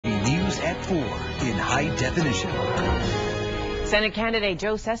at 4 in high definition. Senate candidate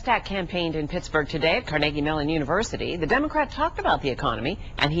Joe Sestak campaigned in Pittsburgh today at Carnegie Mellon University. The Democrat talked about the economy,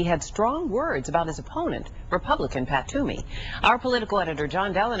 and he had strong words about his opponent, Republican Pat Toomey. Our political editor,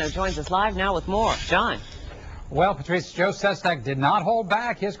 John Delano, joins us live now with more. John. Well, Patrice, Joe Sestak did not hold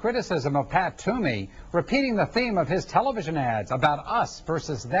back his criticism of Pat Toomey, repeating the theme of his television ads about us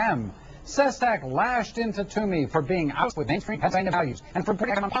versus them. Sestak lashed into Toomey for being out with mainstream Pennsylvania values and for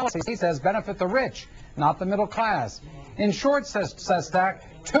putting on policies he says benefit the rich, not the middle class. In short, says Sestak,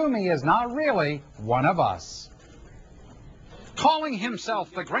 Toomey is not really one of us. Calling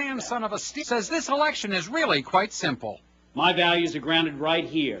himself the grandson of a Steve, says this election is really quite simple. My values are grounded right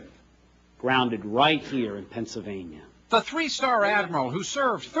here in Pennsylvania. The three-star admiral who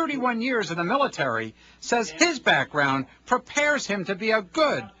served 31 years in the military says his background prepares him to be a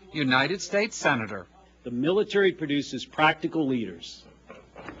good United States Senator. The military produces practical leaders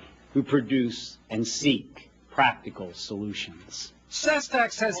who produce and seek practical solutions.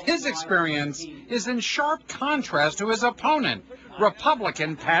 Sestak says his experience is in sharp contrast to his opponent,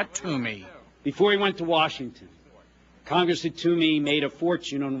 Republican Pat Toomey. Before he went to Washington, Congressman Toomey made a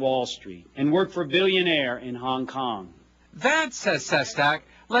fortune on Wall Street and worked for a billionaire in Hong Kong. That, says Sestak,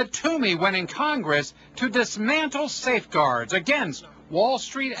 led Toomey, when in Congress, to dismantle safeguards against Wall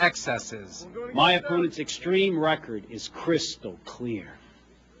Street excesses. My opponent's extreme record is crystal clear.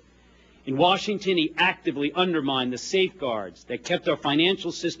 In Washington, he actively undermined the safeguards that kept our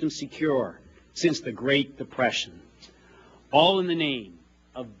financial system secure since the Great Depression, all in the name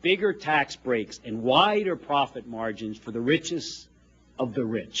of bigger tax breaks and wider profit margins for the richest of the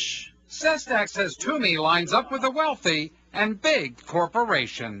rich. Sestak says Toomey lines up with the wealthy and big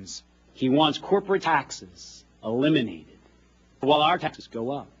corporations. He wants corporate taxes eliminated while our taxes go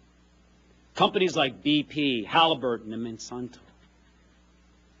up. Companies like BP, Halliburton, and Monsanto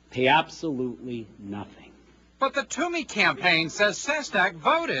pay absolutely nothing. But the Toomey campaign says Sestak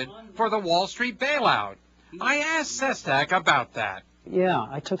voted for the Wall Street bailout. I asked Sestak about that. Yeah,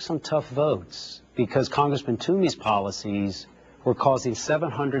 I took some tough votes because Congressman Toomey's policies were causing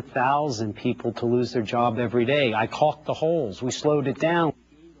 700,000 people to lose their job every day. I caulked the holes. We slowed it down.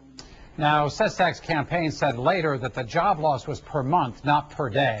 Now, Sestak's campaign said later that the job loss was per month, not per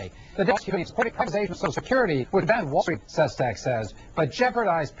day. The Democrats supported privatization of Social Security would benefit Wall Street, Sestak says, but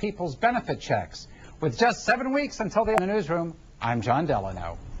jeopardize people's benefit checks. With just 7 weeks until the end of the newsroom, I'm John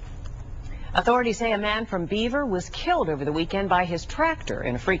Delano. Authorities say a man from Beaver was killed over the weekend by his tractor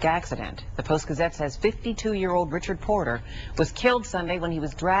in a freak accident. The Post-Gazette says 52-year-old Richard Porter was killed Sunday when he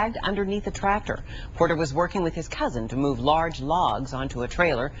was dragged underneath a tractor. Porter was working with his cousin to move large logs onto a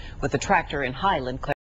trailer with the tractor in Highland.